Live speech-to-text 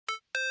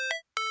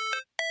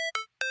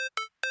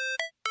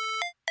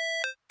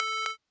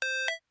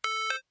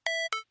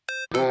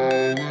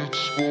it's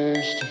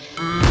supposed to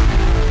feel.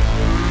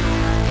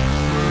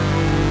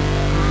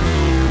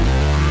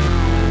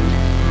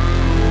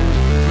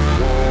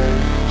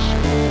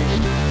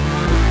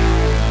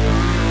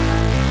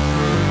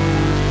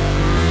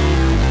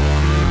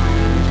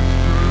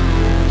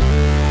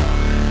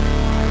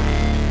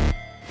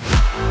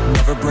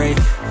 Never break,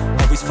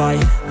 always fight,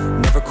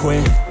 never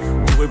quit,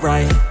 do it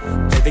right,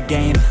 play the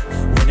game,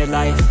 win it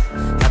life,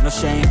 have no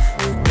shame,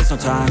 there's no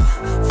time,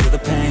 feel the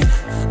pain,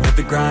 live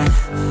the grind,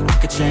 I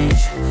could change,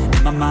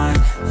 in my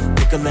mind,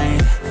 pick a lane,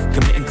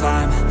 commit and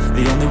climb,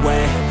 the only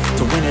way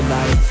to win it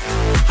life.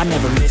 I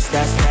never miss,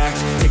 that's fact,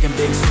 taking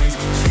big swings,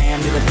 put your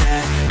hand to the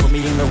bat, put me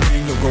in the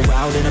ring, you'll go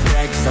out in a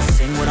bag, cause I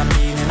sing what I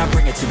mean and I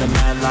bring it to the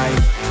mad light.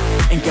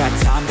 Ain't got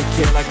time to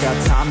kill, I got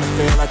time to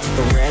feel, I took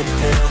the red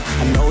pill,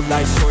 I know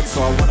life's short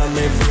so I wanna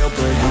live real,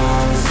 but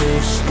how's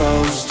it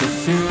supposed to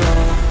feel?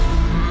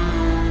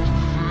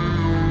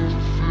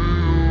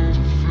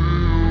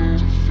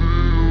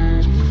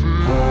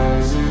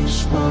 How's it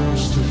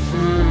supposed to feel?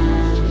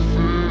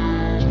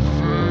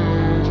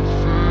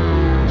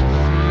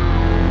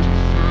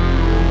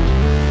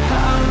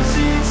 How's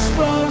it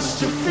supposed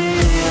to feel?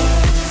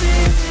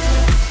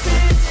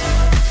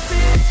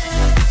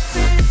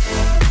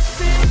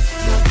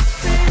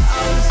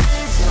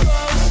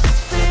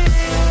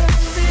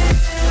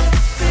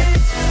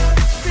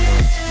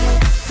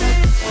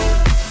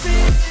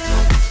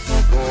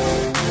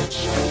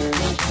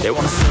 They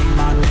wanna sing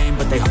my name,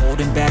 but they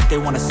holding back. They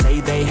wanna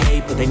say they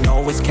hate, but they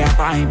know it's cap.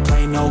 I ain't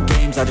play no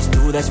games, I just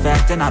do that's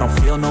fact. And I don't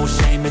feel no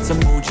shame, it's a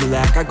mood you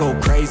lack. I go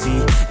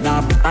crazy,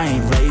 nah, but I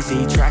ain't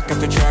lazy. Track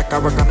after track, I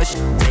work on this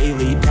shit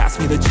daily. Pass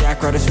me the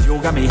jack, right as fuel,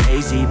 got me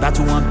hazy. About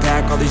to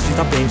unpack all these things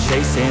I've been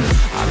chasing.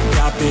 I've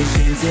got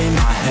visions in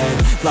my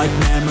head, like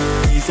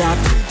memories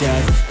after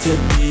death. To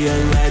be a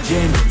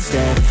legend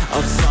instead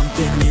of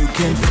something you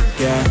can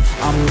forget.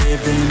 I'm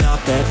living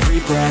up every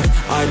breath,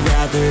 I'd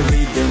rather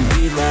lead than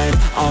be led.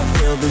 I'll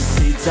fill the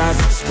seats as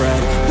I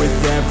spread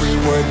with every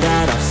word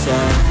that I've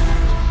said.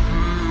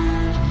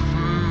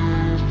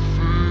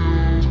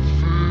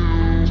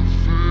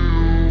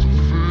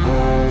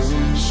 How's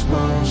it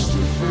supposed to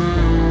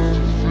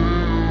feel?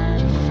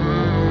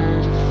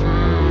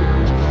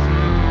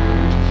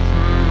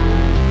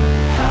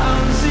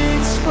 How's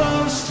it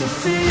supposed to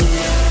feel?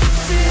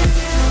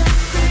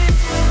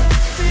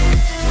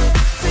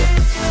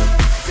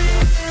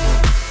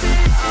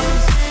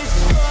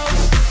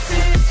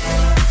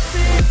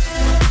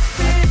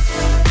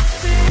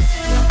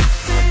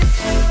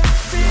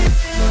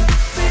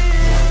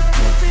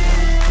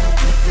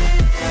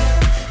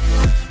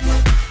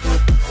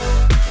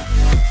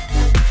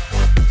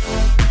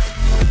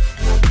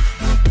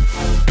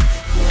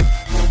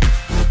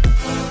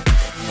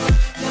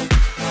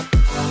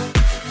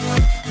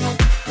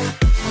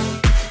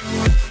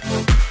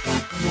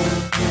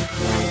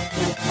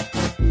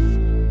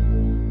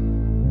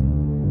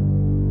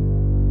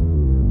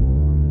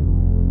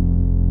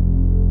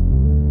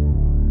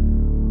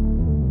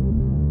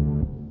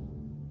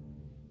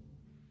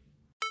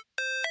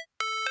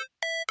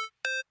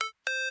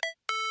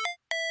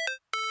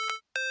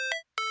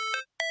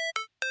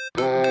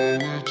 How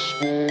it's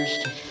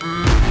supposed to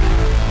feel.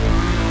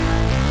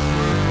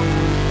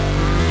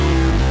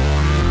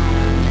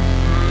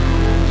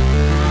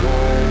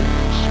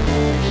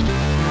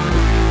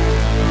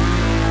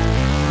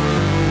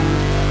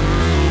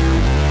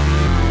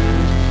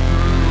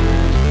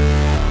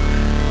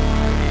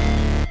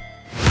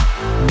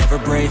 Never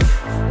break,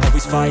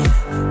 always fight,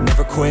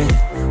 never quit,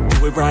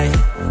 do it right,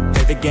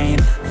 play the game,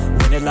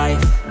 win it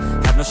life,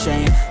 have no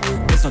shame,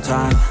 there's no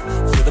time,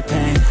 feel the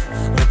pain,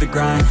 live the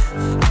grind,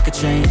 I could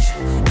change,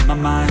 in my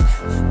mind,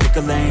 pick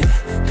a lane,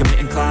 commit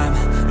and climb,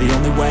 the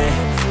only way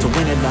to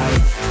win it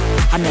life.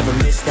 I never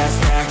miss, that's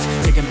fact,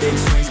 taking big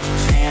swings, put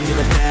your hand to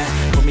the bat,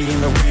 put me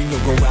in the ring,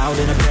 you'll go out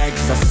in a bag,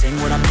 cause I sing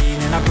what I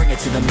mean and I bring it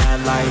to the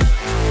mad light.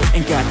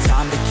 Ain't got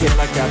time to kill,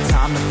 I got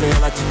time to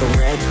feel, I took the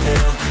red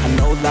pill, I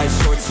know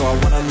life's short so I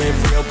wanna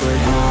live real, but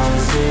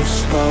how's it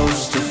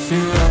supposed to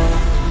feel?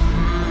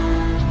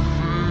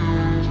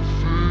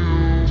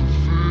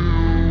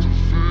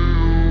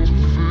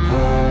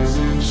 How's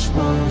it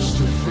supposed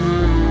to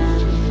feel?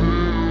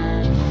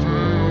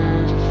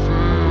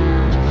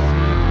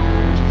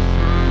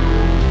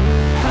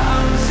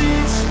 How's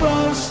it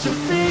supposed to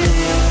feel?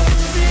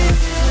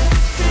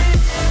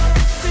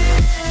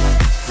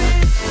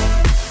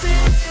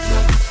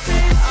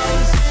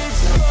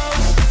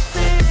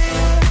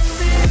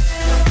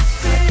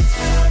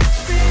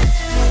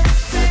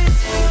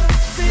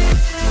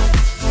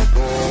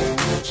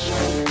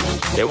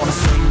 They wanna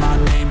say my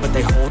name, but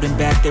they holding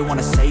back. They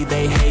wanna say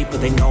they hate, hate,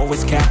 but they know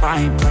it's cap.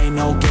 I ain't play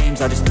no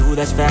games, I just do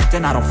that's fact.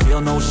 And I don't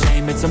feel no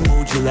shame, it's a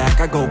mood you lack.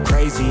 I go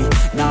crazy,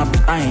 nah,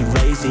 but I ain't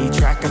lazy.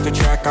 Track after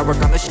track, I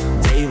work on this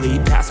shit daily.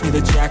 Pass me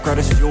the jack, right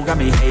as fuel, got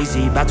me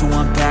hazy. About to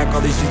unpack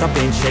all these things I've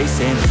been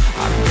chasing.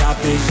 I've got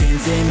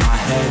visions in my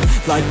head,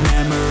 like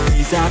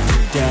memories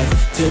after death.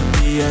 To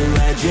be a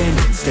legend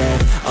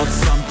instead of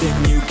something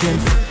you can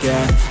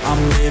forget.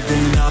 I'm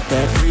living up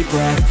every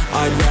breath,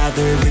 I'd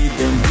rather lead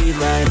than be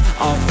led.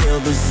 I'll fill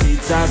the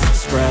seats as I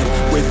spread,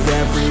 with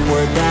every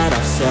word that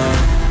I've said.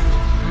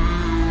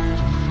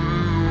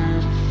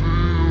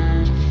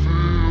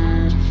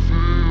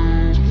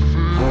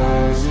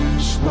 How's it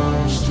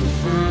supposed to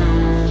feel?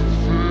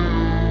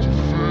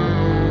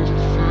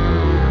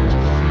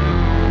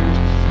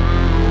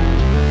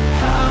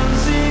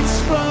 How's it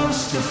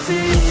supposed to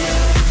feel?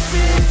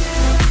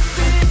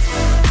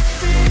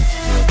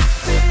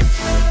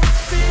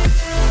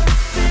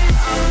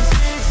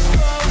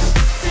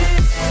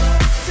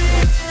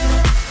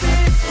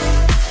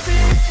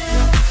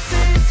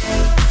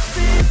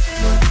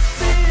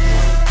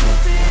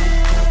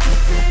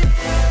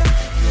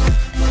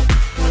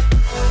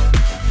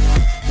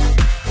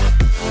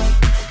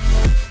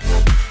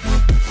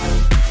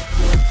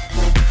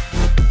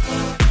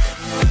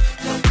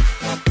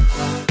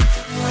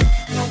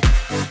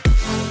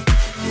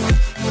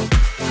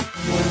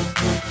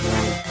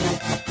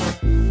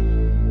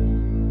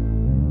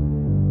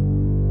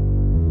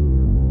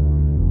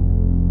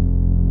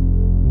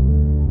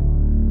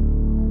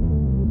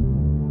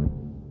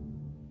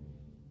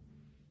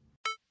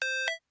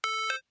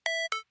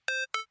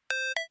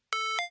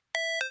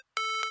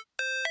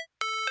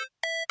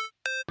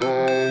 How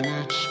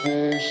it's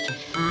supposed to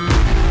feel?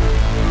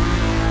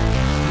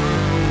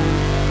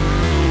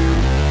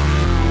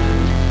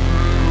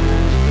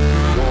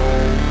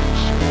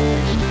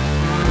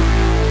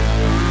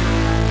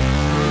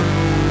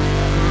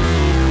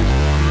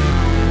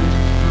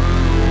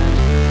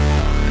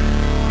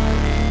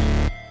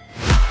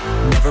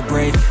 Never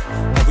break,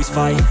 always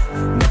fight,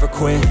 never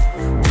quit,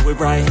 do it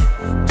right,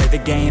 play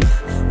the game,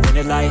 win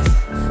it life,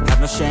 have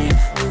no shame,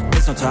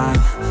 there's no time,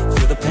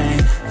 feel the pain,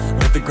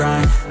 live the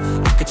grind,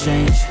 I could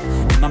change,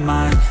 in my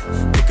mind,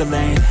 pick a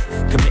lane,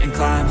 commit and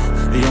climb,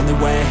 the only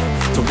way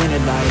to win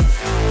it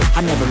life. I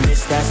never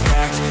miss, that's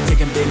fact,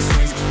 taking big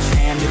swings, put your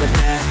hand to the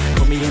bat,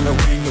 put me in the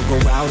ring, you'll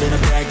go out in a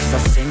bag, cause I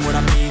sing what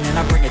I mean and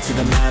I bring it to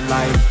the mad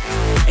light.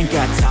 Ain't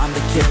got time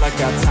to kill, I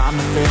got time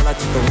to feel, I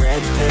took the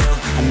red pill,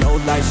 I know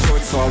life's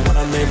short so I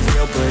wanna live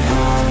real, but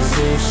how's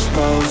it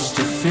supposed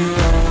to feel?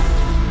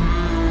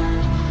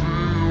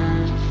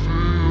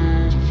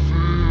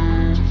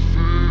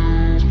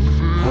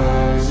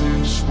 How's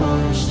it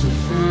supposed to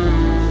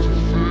feel?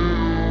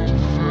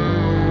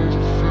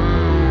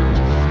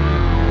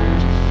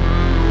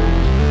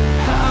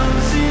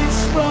 How's it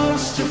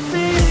supposed to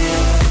feel?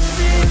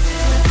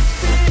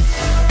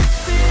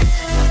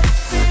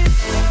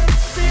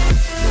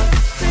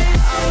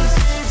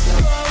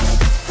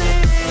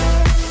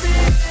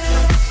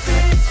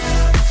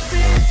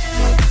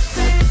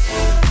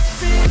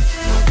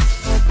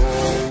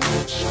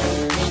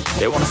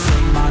 They wanna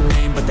say my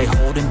name, but they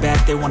holding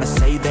back. They wanna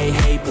say they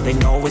hate, but they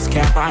know it's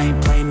cap. I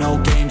ain't play no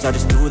games, I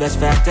just do that's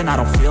fact. And I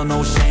don't feel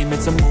no shame,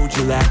 it's a mood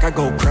you lack. I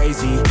go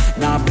crazy,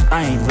 nah, but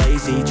I ain't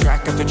lazy.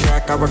 Track after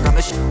track, I work on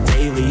this shit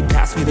daily.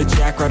 Pass me the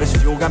jack, right as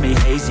fuel, got me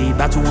hazy.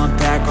 About to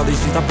unpack all these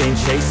things I've been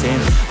chasing.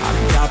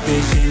 I've got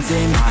visions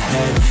in my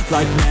head,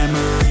 like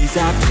memories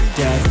after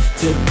death.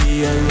 To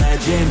be a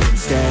legend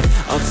instead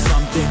of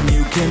something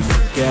you can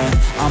forget.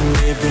 I'm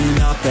living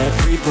up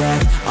every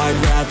breath, I'd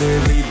rather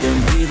lead than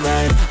be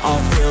led. I'll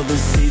fill the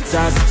seats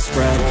as I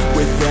spread,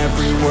 with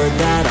every word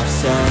that I've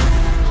said.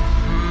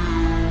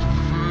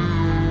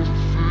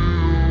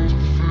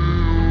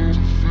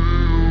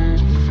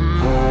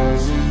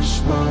 How's it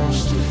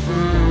supposed to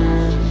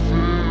feel?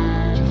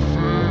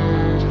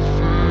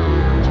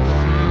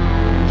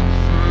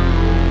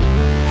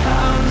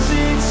 How's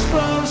it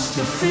supposed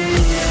to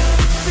feel?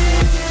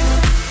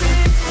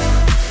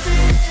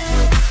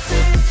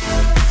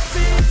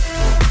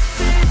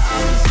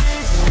 How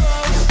it's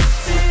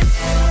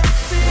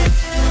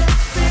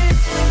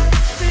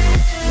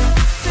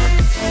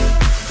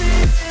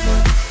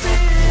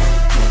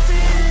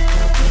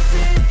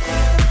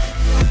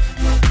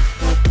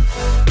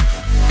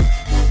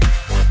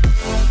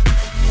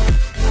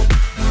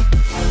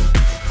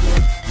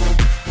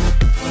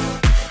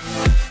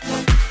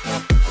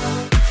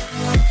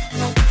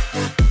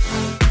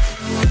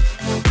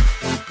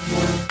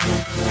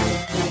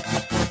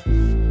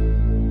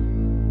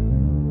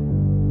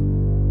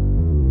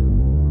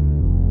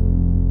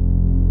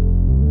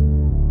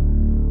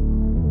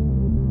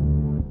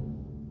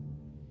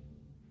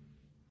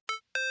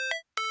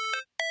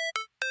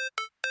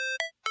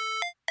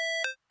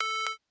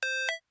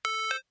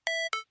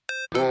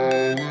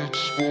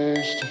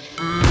supposed to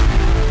feel?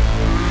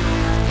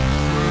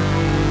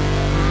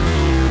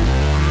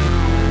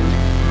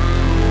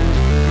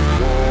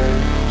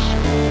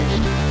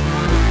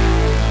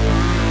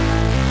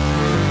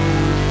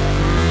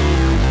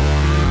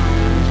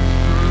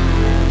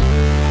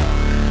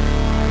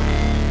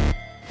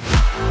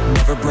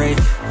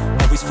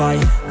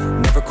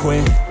 never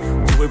quit,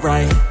 do it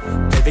right,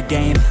 play the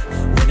game,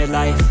 win it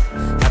life,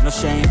 have no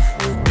shame,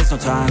 there's no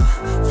time,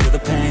 feel the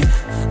pain,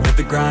 live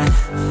the grind,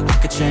 I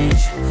could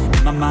change,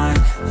 in my mind,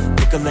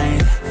 pick a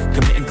lane,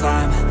 commit and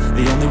climb,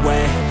 the only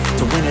way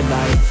to win it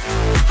life.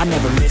 I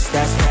never miss,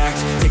 that's fact,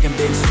 taking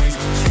big swings,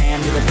 put your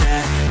hand to the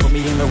bat, put me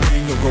in the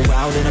ring, you'll go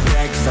out in a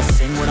bag, cause I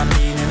sing what I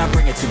mean and I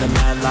bring it to the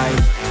mad light.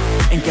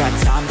 Ain't got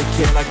time to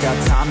kill, I got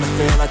time to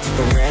feel, I took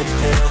a red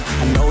pill,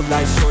 I know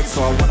life's short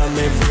so I wanna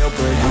live real,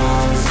 but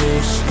how's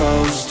it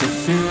supposed to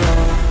feel?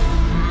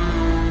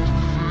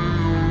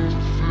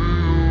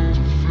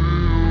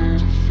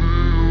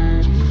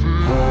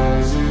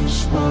 How's it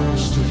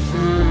supposed to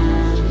feel?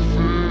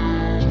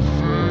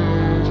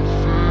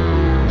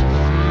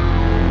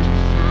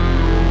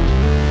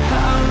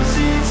 How's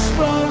it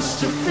supposed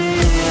to feel?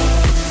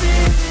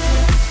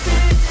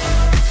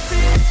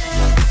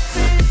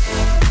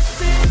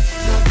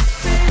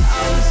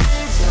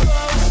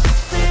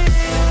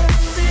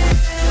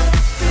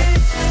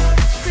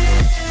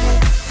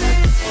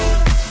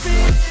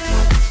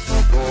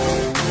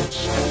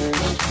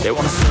 They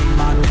wanna sing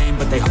my name,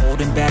 but they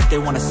holding back. They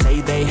wanna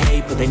say they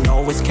hate, but they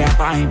know it's cap.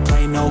 I ain't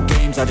play no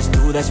games, I just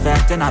do that's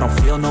fact. And I don't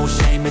feel no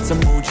shame, it's a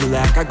mood you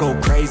lack. I go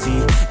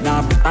crazy,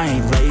 nah, but I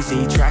ain't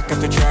lazy. Track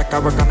after track, I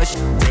work on this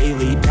shit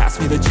daily. Pass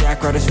me the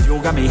jack, right as fuel,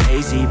 got me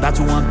hazy. About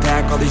to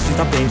unpack all these things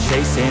I've been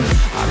chasing.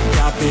 I've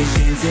got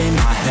visions in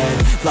my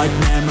head, like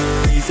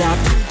memories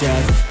after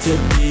death. To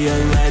be a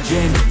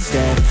legend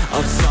instead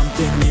of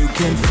something you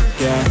can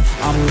forget.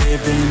 I'm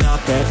living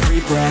up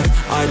every breath,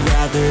 I'd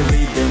rather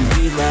lead than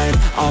be led.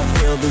 I'll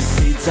fill the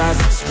seats as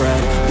I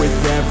spread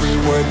with every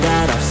word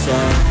that I've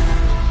said.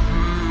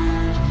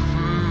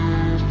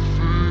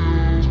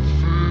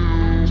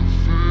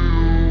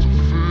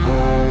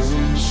 How's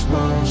it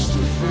supposed to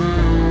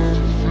feel?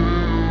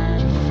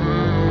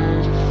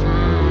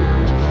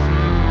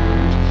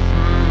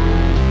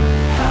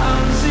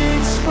 How's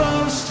it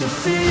supposed to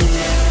feel?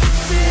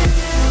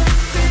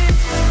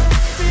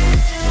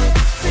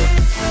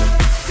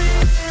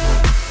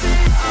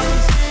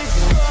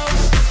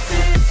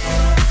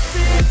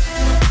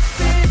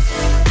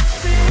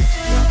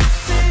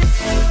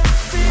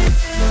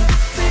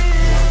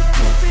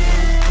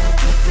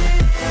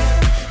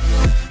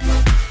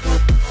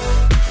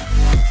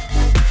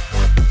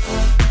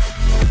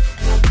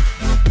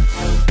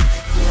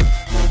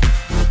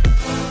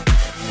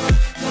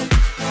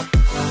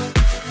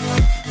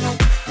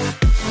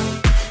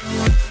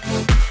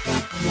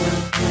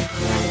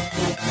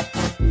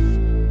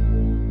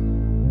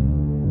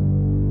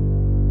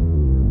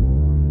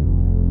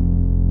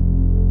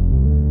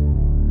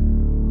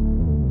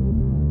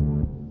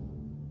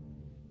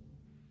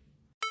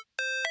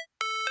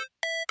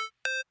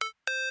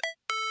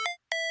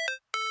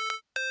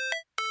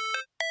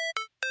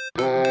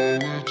 How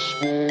it's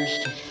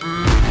supposed to feel?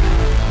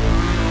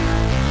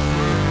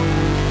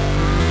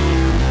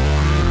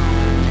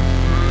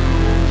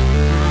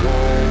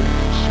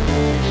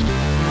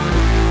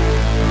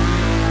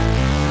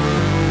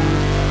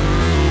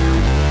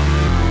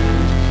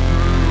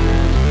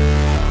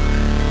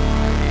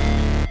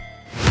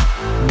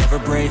 Never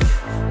break,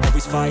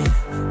 always fight,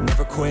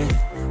 never quit,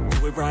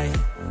 do it right,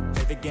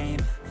 play the game.